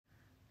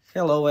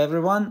Hello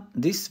everyone,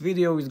 this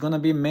video is gonna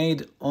be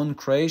made on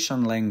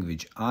Croatian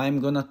language. I'm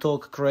gonna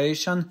talk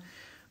Croatian,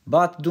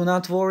 but do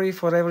not worry,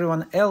 for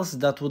everyone else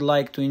that would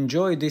like to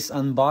enjoy this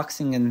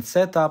unboxing and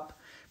setup,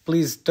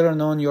 please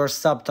turn on your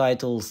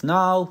subtitles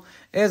now,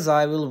 as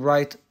I will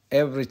write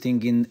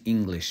everything in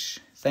English.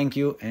 Thank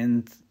you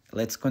and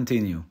let's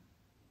continue.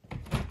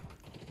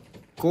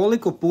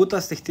 Koliko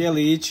puta ste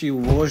htjeli ići u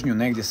vožnju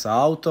negdje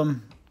sa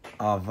autom,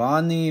 a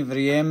vani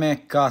vrijeme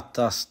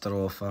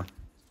katastrofa.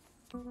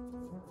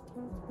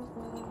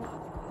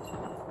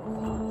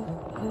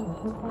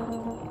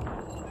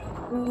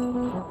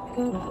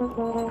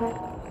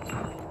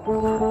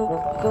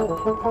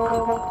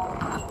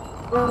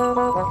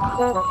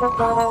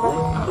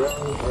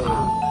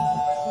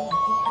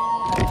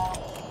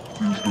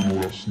 Finns det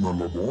några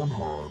snälla barn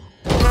här?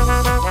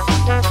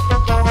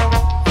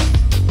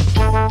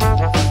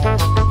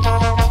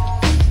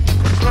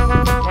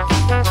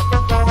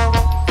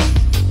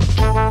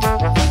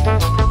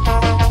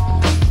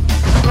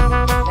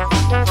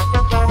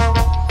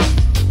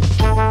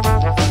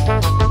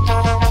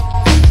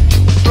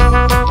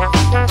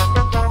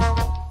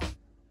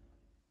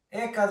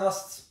 Kad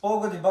vas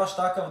pogodi baš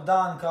takav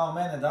dan kao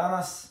mene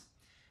danas,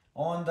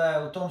 onda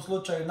je u tom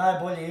slučaju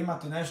najbolje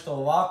imati nešto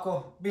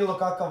ovako, bilo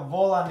kakav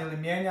volan ili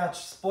mjenjač,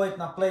 spojiti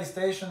na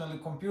PlayStation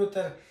ili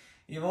kompjuter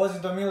i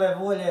voziti do mile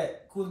volje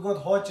kud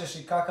god hoćeš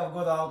i kakav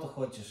god auto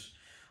hoćeš.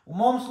 U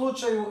mom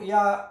slučaju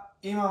ja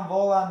imam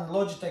volan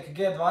Logitech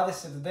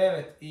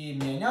G29 i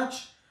mjenjač,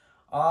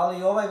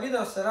 ali ovaj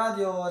video se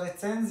radi o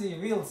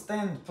recenziji Wheel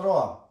Stand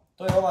Pro.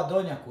 To je ova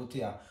donja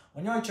kutija.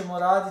 O njoj ćemo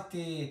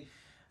raditi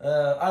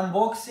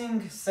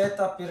unboxing,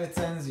 setup i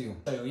recenziju.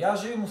 Ja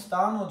živim u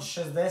stanu od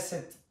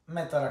 60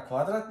 metara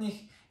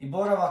kvadratnih i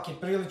boravak je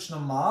prilično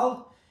mal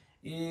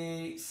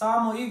i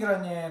samo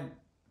igranje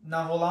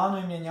na volanu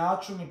i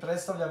mjenjaču mi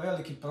predstavlja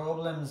veliki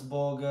problem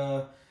zbog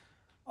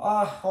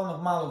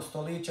onog malog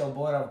stolića u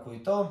boravku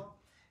i to.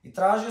 I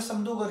tražio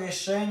sam dugo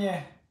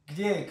rješenje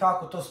gdje i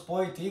kako to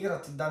spojiti i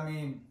igrati da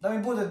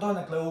mi bude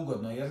donekle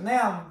ugodno, jer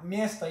nemam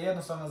mjesta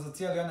jednostavno za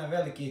cijeli onaj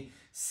veliki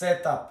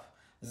setup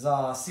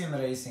za sim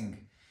racing.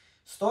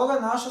 Stoga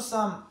našao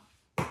sam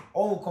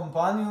ovu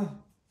kompaniju,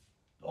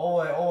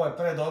 ovo je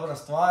predobra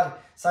stvar.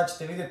 Sad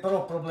ćete vidjeti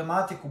prvo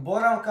problematiku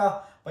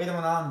boravka, pa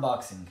idemo na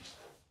unboxing.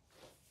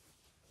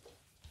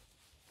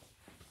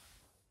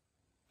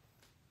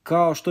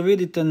 Kao što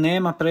vidite,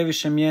 nema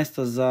previše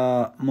mjesta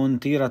za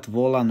montirati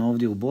volan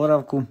ovdje u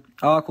boravku,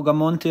 a ako ga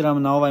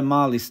montiram na ovaj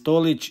mali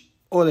stolić,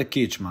 ode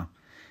kičma,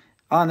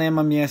 a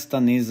nema mjesta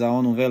ni za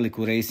onu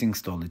veliku racing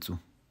stolicu.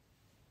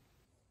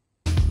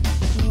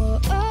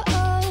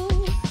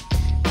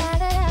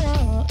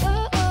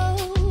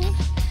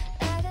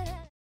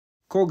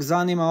 Kog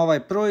zanima ovaj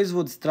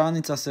proizvod,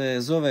 stranica se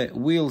zove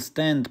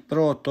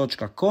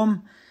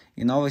wheelstandpro.com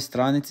i na ovoj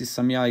stranici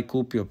sam ja i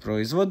kupio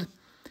proizvod.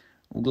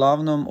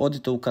 Uglavnom,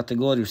 odite u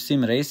kategoriju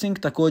Sim Racing,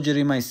 također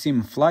ima i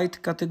Sim Flight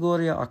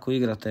kategorija ako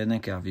igrate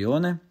neke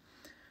avione.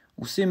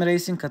 U Sim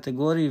Racing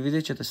kategoriji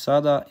vidjet ćete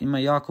sada ima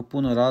jako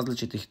puno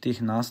različitih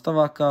tih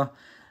nastavaka,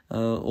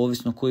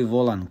 ovisno koji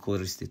volan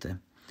koristite.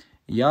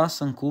 Ja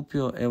sam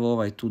kupio evo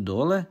ovaj tu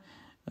dole,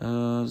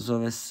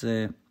 zove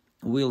se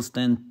Wheel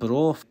Stand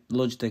Pro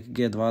Logitech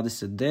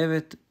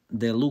G29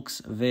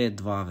 Deluxe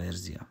V2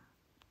 verzija.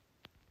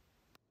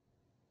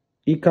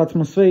 I kad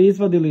smo sve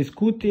izvadili iz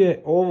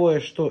kutije, ovo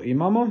je što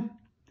imamo.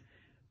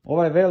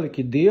 Ovaj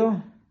veliki dio,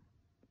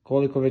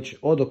 koliko već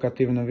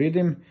odokativno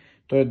vidim,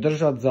 to je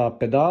držat za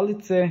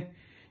pedalice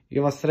i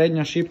ova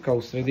srednja šipka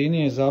u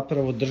sredini je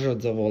zapravo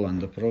držat za volan.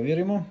 Da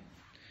provjerimo.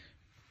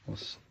 Ovo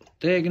se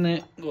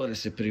tegne, gore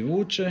se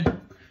privuče.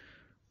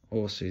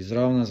 Ovo se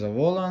izravna za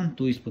volan,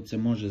 tu ispod se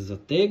može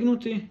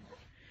zategnuti.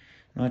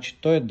 Znači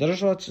to je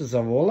držač za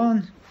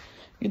volan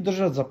i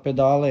držač za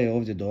pedale je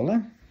ovdje dole.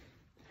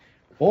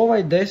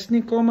 Ovaj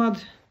desni komad,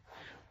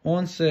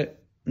 on se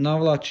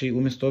navlači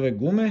umjesto ove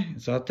gume,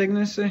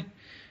 zategne se.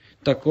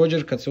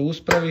 Također kad se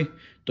uspravi,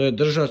 to je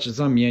držač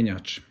za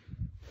mjenjač.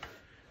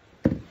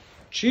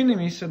 Čini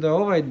mi se da je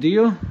ovaj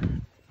dio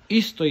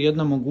isto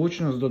jedna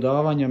mogućnost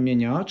dodavanja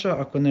mjenjača.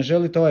 Ako ne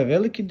želite ovaj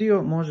veliki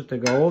dio, možete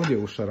ga ovdje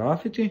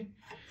ušarafiti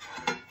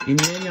i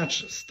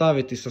mjenjač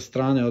staviti sa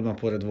strane odmah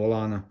pored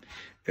volana.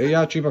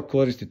 Ja ću ipak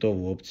koristiti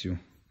ovu opciju.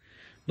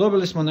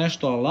 Dobili smo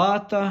nešto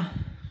alata.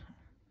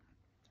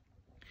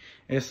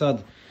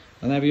 Sad,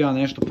 da ne bi ja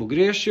nešto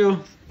pogriješio,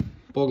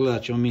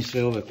 pogledat ćemo mi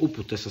sve ove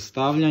upute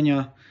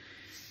sastavljanja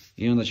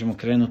i onda ćemo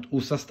krenuti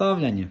u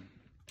sastavljanje.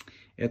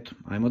 Eto,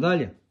 ajmo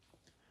dalje.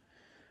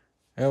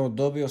 Evo,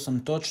 dobio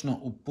sam točno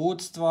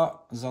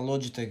uputstva za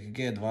Logitech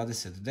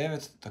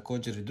G29,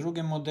 također i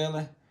druge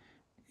modele.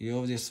 I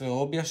ovdje je sve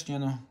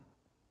objašnjeno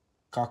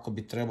kako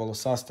bi trebalo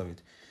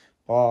sastaviti.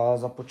 Pa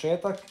za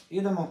početak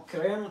idemo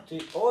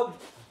krenuti od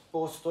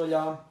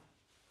postolja.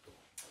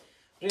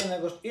 Prije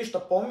nego išta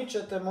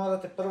pomičete,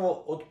 morate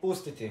prvo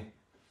otpustiti.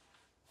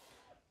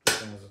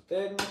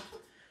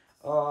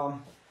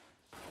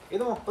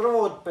 Idemo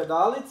prvo od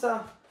pedalica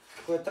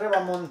koje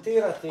treba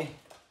montirati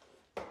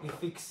i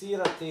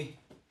fiksirati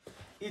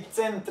i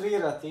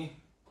centrirati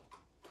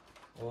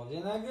ovdje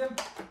negdje.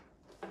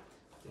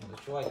 Da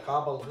ću ovaj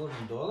kabel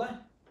gurnut dole.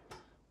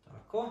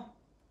 Tako.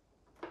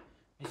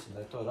 Mislim da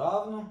je to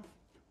ravno.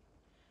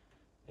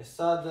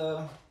 Sad,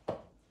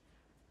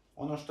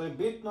 ono što je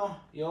bitno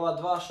je ova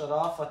dva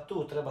šarafa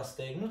tu treba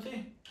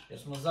stegnuti, jer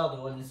smo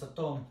zadovoljni sa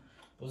tom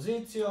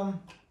pozicijom.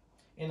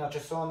 Inače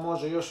se on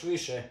može još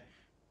više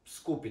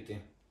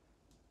skupiti.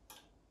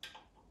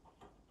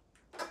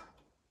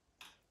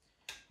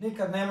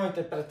 Nikad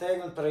nemojte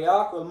pretegnuti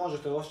prejako jer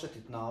možete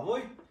oštetiti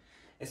navoj.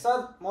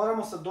 Sad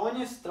moramo sa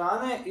donje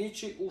strane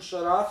ići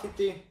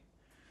ušarafiti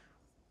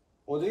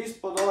od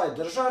ispod ovaj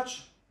držač.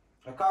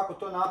 A kako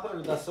to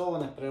napraviti da se ovo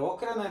ne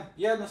preokrene?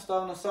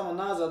 Jednostavno samo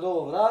nazad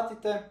ovo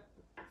vratite.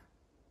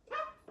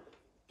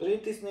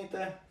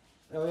 Pritisnite.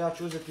 Evo ja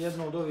ću uzeti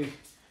jednu od ovih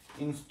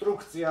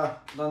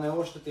instrukcija da ne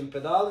oštetim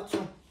pedalicu.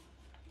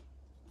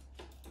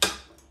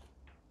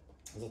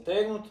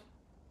 Zategnut.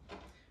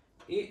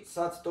 I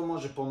sad se to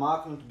može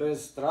pomaknuti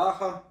bez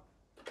straha.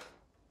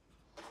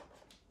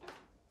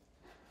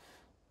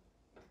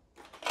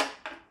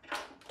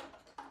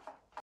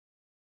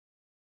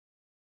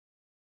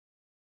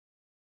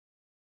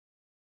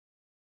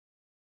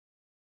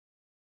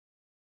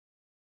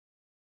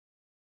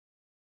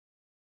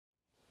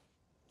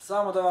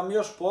 Samo da vam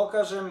još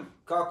pokažem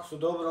kako su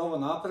dobro ovo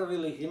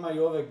napravili.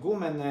 Imaju ove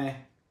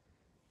gumene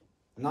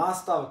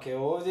nastavke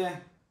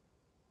ovdje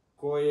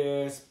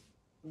koje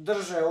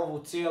drže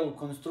ovu cijelu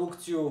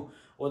konstrukciju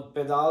od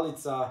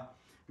pedalica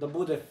da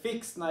bude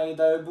fiksna i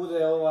da joj bude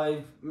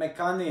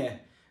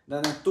mekanije,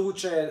 da ne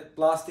tuče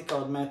plastika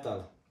od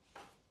metala.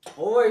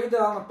 Ovo je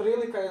idealna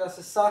prilika i da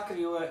se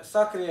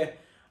sakrije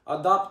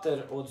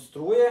adapter od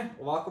struje.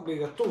 Ovako bi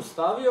ga tu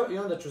stavio i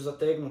onda ću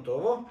zategnuti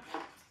ovo.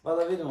 Pa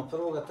da vidimo,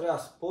 prvo ga treba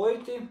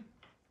spojiti.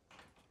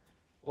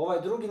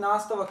 Ovaj drugi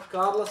nastavak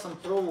kabla sam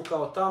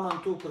provukao taman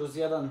tu kroz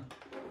jedan,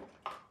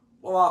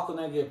 ovako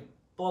negdje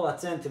pola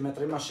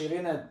centimetra ima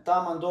širine,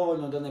 taman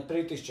dovoljno da ne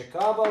pritišće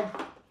kabel.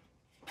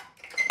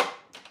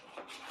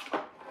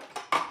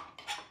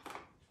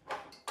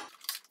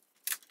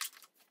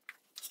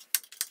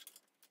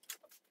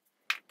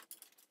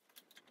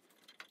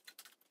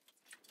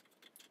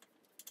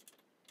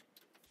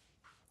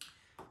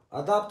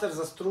 Adapter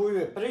za struju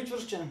je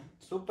pričvršćen,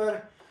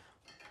 super.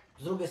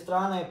 S druge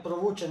strane je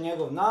provučen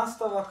njegov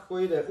nastavak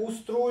koji ide u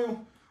struju.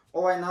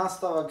 Ovaj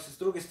nastavak s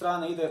druge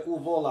strane ide u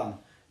volan.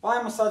 Pa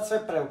ajmo sad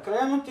sve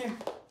preokrenuti.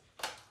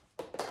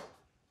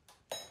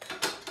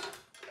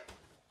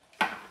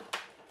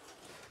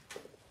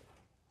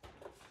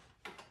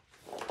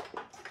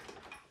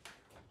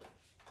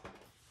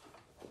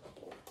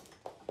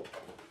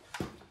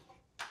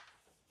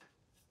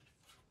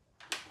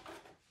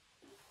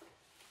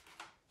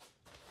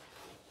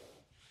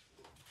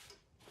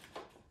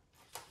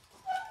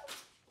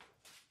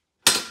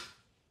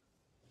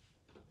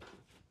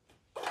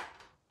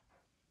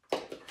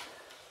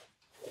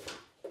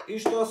 I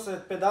što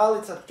se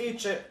pedalica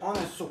tiče, one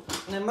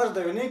ne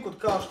mrdaju nikud,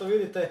 kao što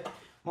vidite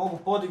mogu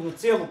podignuti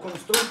cijelu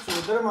konstrukciju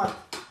i drmat,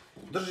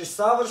 drži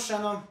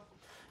savršeno.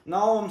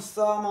 Na ovom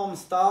samom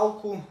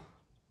stalku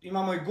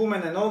imamo i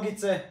gumene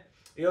nogice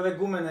i ove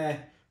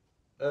gumene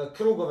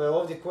krugove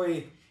ovdje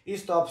koji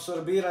isto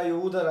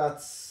apsorbiraju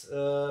udarac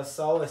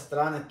sa ove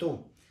strane tu.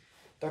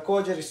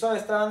 Također i s ove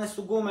strane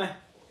su gume,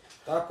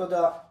 tako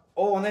da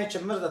ovo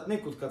neće mrdat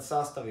nikud kad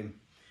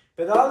sastavim.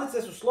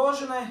 Pedalice su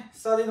složene,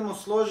 sad idemo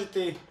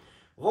složiti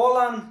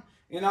volan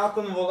i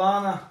nakon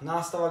volana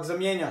nastavak za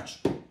mjenjač.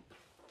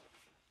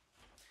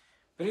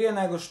 Prije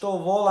nego što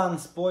volan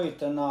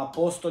spojite na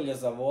postolje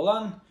za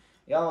volan,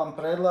 ja vam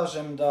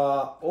predlažem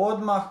da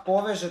odmah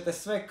povežete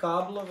sve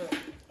kablove.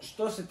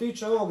 Što se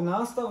tiče ovog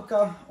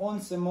nastavka,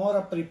 on se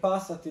mora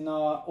pripasati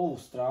na ovu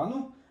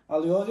stranu,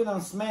 ali ovdje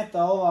nam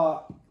smeta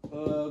ova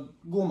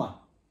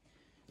guma.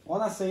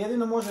 Ona se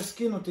jedino može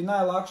skinuti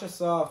najlakše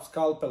sa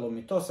skalpelom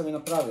i to sam i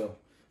napravio.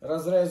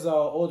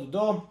 Razrezao od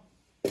do,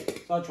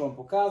 sad ću vam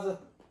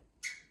pokazati.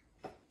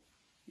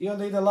 I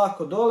onda ide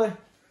lako dole.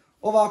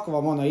 Ovako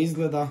vam ona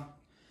izgleda.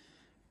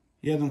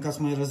 Jednom kad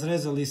smo je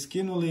razrezali i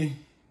skinuli,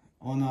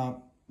 ona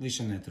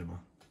više ne treba.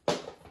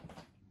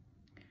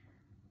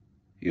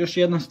 Još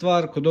jedna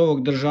stvar, kod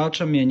ovog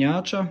držača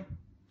mjenjača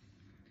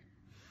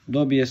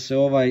dobije se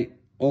ovaj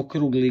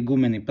okrugli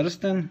gumeni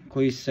prsten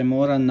koji se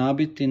mora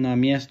nabiti na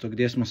mjesto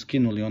gdje smo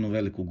skinuli onu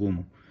veliku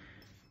gumu.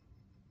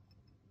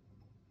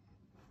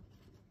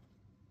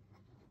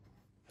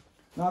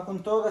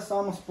 Nakon toga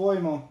samo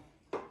spojimo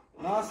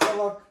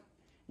nastavak,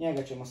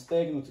 njega ćemo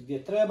stegnuti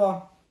gdje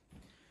treba.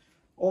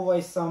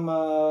 Ovaj sam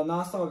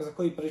nastavak za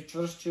koji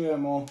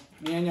pričvršćujemo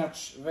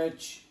mjenjač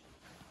već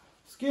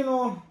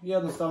skinuo,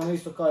 jednostavno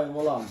isto kao i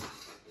volan.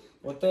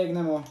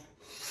 Otegnemo,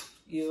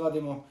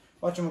 izvadimo,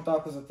 pa ćemo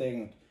tako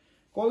zategnuti.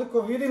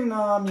 Koliko vidim,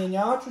 na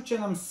mjenjaču će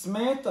nam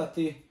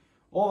smetati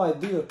ovaj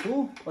dio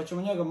tu, pa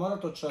ćemo njega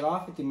morati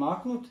odšarafiti i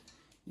maknuti,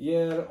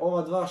 jer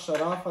ova dva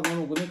šarafa ne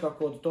mogu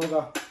nikako od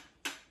toga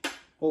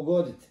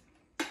pogoditi.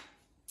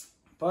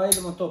 Pa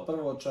idemo to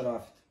prvo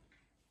odšarafiti.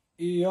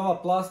 I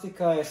ova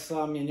plastika je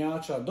sa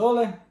mjenjača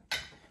dole.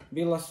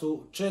 Bila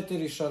su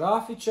 4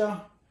 šarafića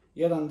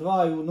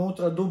 1.2 i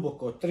unutra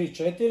duboko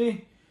 3.4.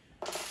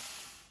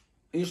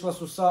 Išla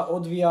su sa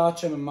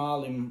odvijačem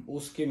malim,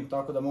 uskim,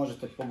 tako da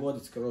možete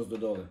pogoditi skroz do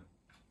dole.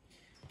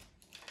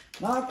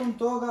 Nakon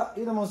toga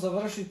idemo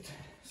završiti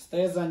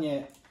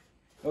stezanje.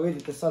 Evo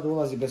vidite, sad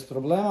ulazi bez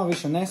problema,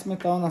 više ne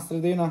smeta ona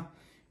sredina.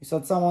 I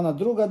sad samo ona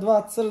druga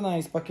dva crna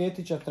iz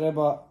paketića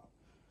treba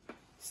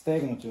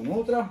stegnuti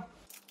unutra.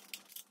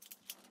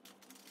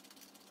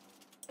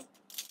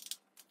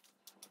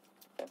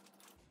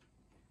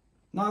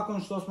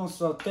 Nakon što smo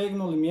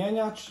sategnuli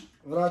mjenjač,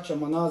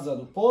 vraćamo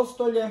nazad u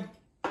postolje.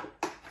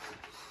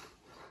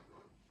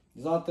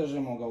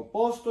 Zatežemo ga u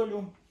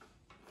postolju.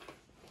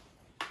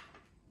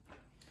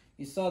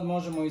 I sad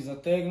možemo i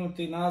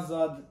zategnuti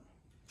nazad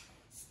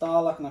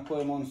stalak na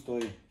kojem on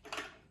stoji.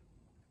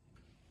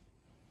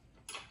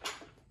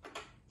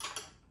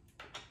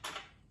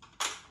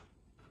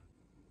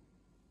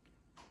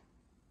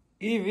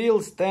 I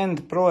Wheel Stand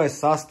Pro je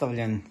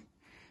sastavljen.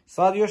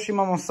 Sad još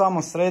imamo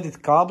samo srediti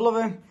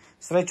kablove.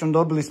 Srećom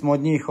dobili smo od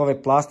njih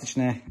ove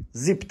plastične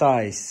zip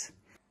ties.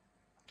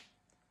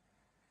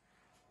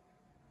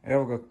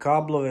 Evo ga,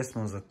 kablove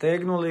smo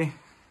zategnuli.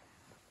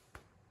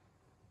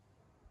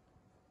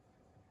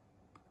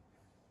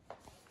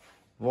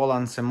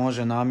 Volan se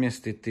može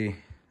namjestiti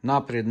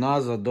naprijed,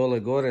 nazad, dole,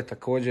 gore,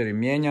 također i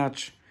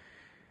mjenjač.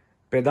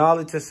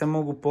 Pedalice se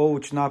mogu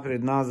povući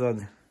naprijed, nazad.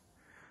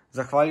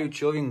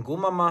 Zahvaljujući ovim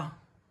gumama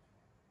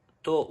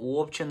to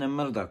uopće ne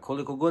mrda.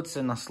 Koliko god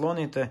se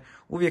naslonite,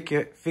 uvijek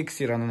je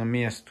fiksirano na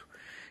mjestu.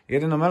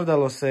 Jedino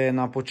mrdalo se je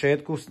na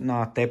početku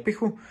na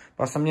tepihu,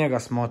 pa sam njega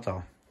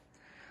smotao.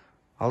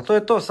 Ali to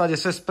je to, sad je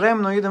sve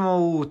spremno, idemo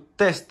u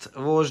test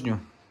vožnju.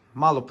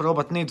 Malo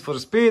probat Need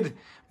for Speed,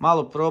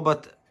 malo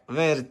probat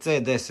VRC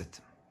 10.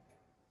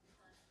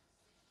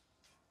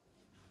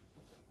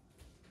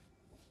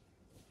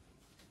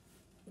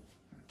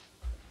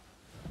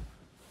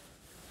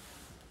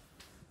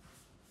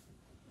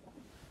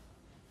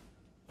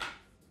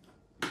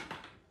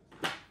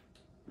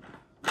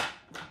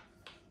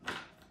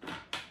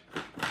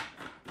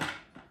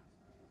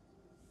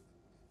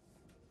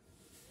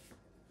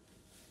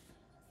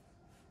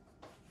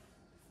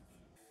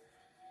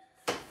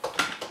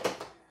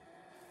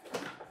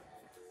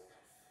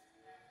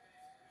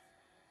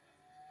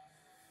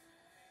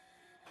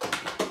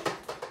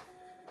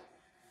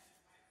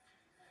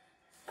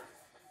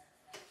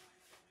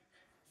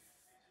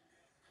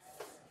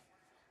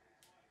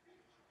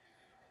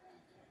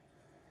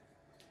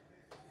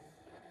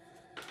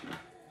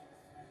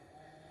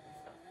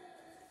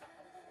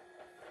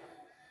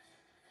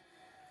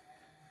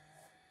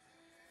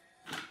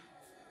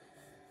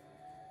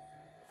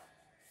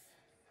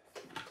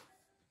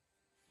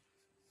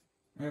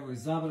 Evo,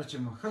 izabrat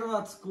ćemo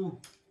Hrvatsku.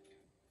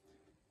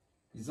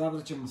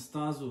 Izabrat ćemo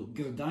stazu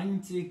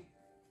Grdanjci.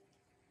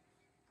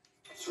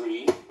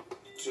 3,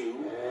 2,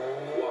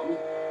 1.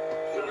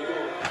 Here we go.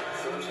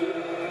 30,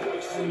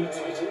 right 3,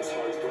 tightens,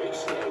 hard brake,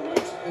 slow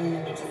right.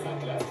 Into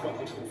flat left,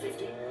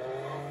 150.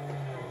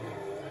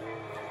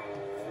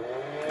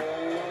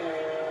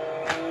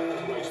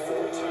 Right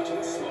 4,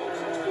 tightens, small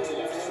cut. Into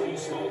left 3,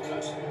 small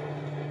cut.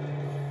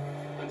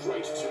 And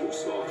right 2,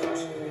 small cut.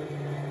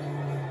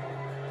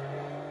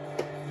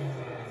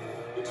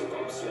 Into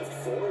bumps, left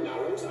 4,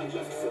 narrows, and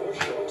left 4,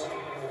 short.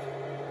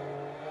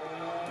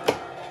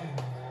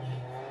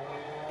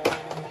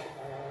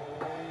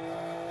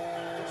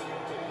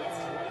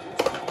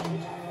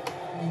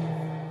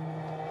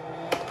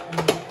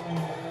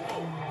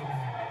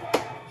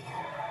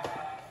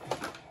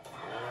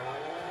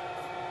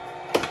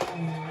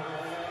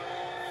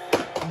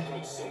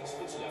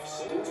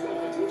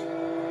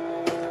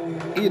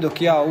 I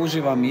dok ja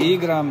uživam i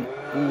igram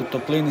u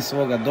toplini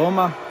svoga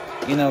doma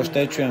i ne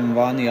oštećujem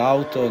vani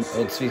auto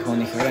od svih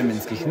onih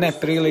vremenskih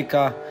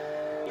neprilika.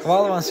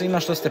 Hvala vam svima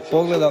što ste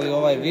pogledali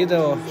ovaj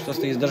video, što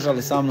ste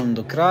izdržali sa mnom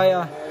do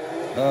kraja.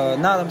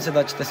 Nadam se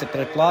da ćete se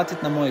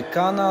pretplatiti na moj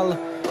kanal,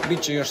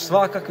 bit će još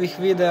svakakvih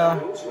videa.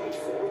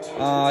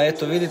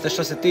 Eto, vidite,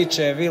 što se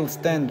tiče Wheel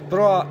Stand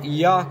Pro,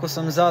 jako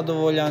sam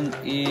zadovoljan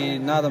i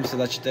nadam se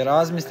da ćete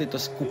razmisliti o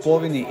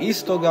kupovini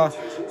istoga.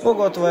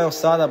 Pogotovo evo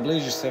sada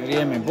bliži se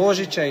vrijeme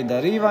Božića i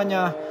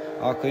darivanja.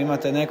 Ako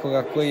imate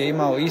nekoga koji je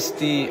imao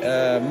isti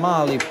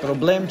mali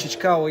problemčić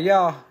kao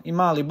ja i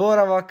mali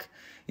boravak,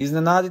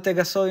 iznenadite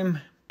ga s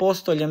ovim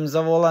postoljem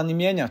za volan i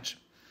mjenjač.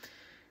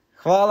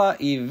 Hvala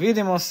i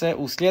vidimo se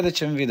u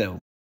sljedećem videu.